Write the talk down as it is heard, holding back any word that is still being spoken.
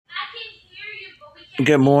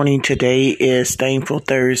Good morning. Today is Thankful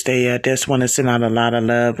Thursday. I just want to send out a lot of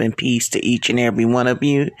love and peace to each and every one of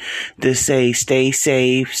you to say stay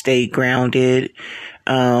safe, stay grounded,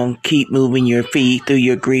 keep moving your feet through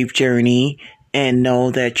your grief journey, and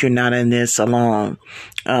know that you're not in this alone.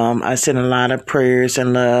 I send a lot of prayers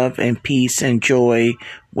and love and peace and joy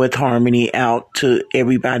with harmony out to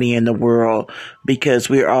everybody in the world because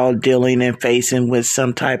we're all dealing and facing with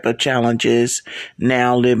some type of challenges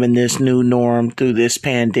now, living this new norm through this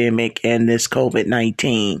pandemic and this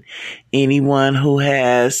COVID-19. Anyone who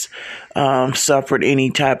has suffered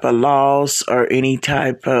any type of loss or any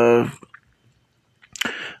type of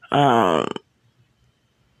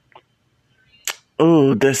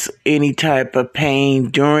any type of pain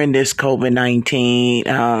during this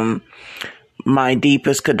COVID-19, my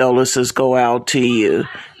deepest condolences go out to you.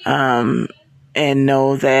 And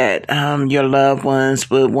know that your loved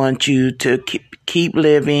ones would want you to keep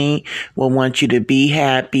living, will want you to be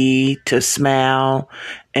happy, to smile,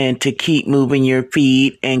 and to keep moving your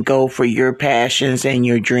feet and go for your passions and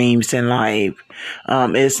your dreams in life.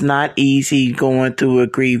 It's not easy going through a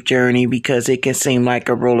grief journey because it can seem like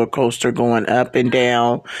a roller coaster going up and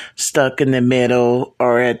down, stuck in the middle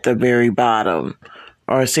or at the very bottom,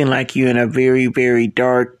 or it seems like you're in a very, very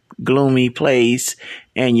dark, gloomy place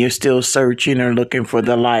and you're still searching or looking for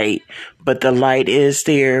the light. But the light is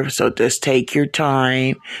there, so just take your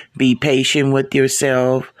time, be patient with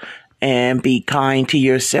yourself, and be kind to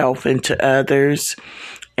yourself and to others,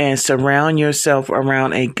 and surround yourself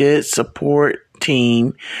around a good support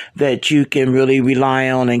team that you can really rely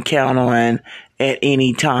on and count on at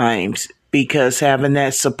any times. Because having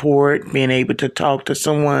that support, being able to talk to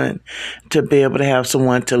someone, to be able to have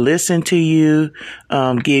someone to listen to you,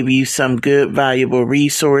 give you some good, valuable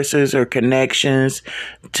resources or connections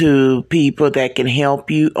to people that can help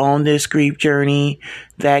you on this grief journey,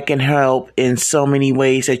 that can help in so many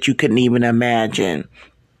ways that you couldn't even imagine.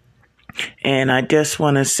 And I just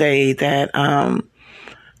want to say that,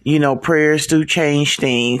 prayers do change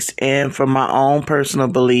things. And from my own personal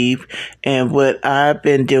belief and what I've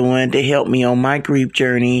been doing to help me on my grief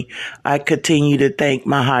journey, I continue to thank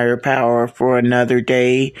my higher power for another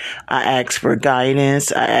day. I ask for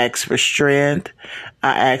guidance. I ask for strength.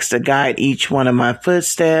 I ask to guide each one of my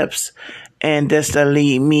footsteps and just to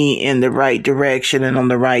lead me in the right direction and on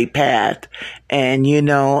the right path. And,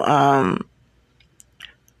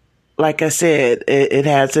 like I said, it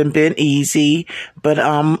hasn't been easy, but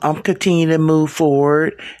I'm continuing to move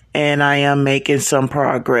forward and I am making some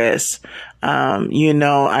progress.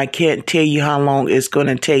 I can't tell you how long it's going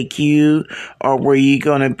to take you or where you're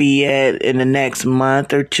going to be at in the next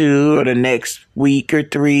month or two or the next week or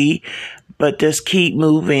three. But just keep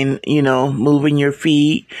moving, moving your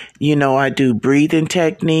feet. I do breathing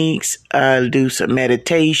techniques. I do some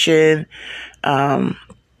meditation. I'm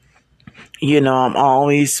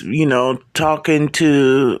always, talking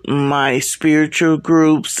to my spiritual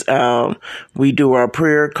groups. We do our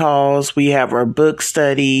prayer calls. We have our book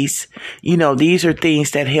studies. These are things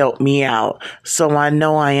that help me out. So I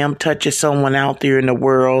know I am touching someone out there in the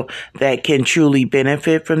world that can truly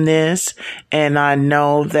benefit from this. And I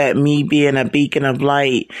know that me being a beacon of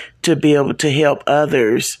light to be able to help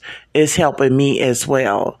others is helping me as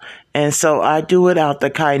well. And so I do it out the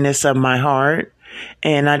kindness of my heart.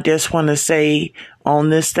 And I just want to say on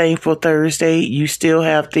this Thankful Thursday, you still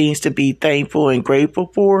have things to be thankful and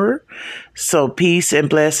grateful for. So peace and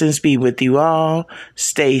blessings be with you all.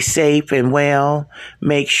 Stay safe and well.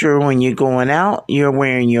 Make sure when you're going out, you're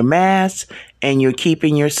wearing your mask and you're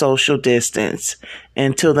keeping your social distance.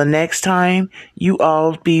 Until the next time, you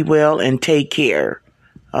all be well and take care.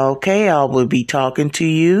 Okay, I will be talking to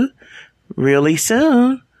you really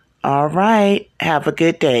soon. All right. Have a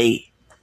good day.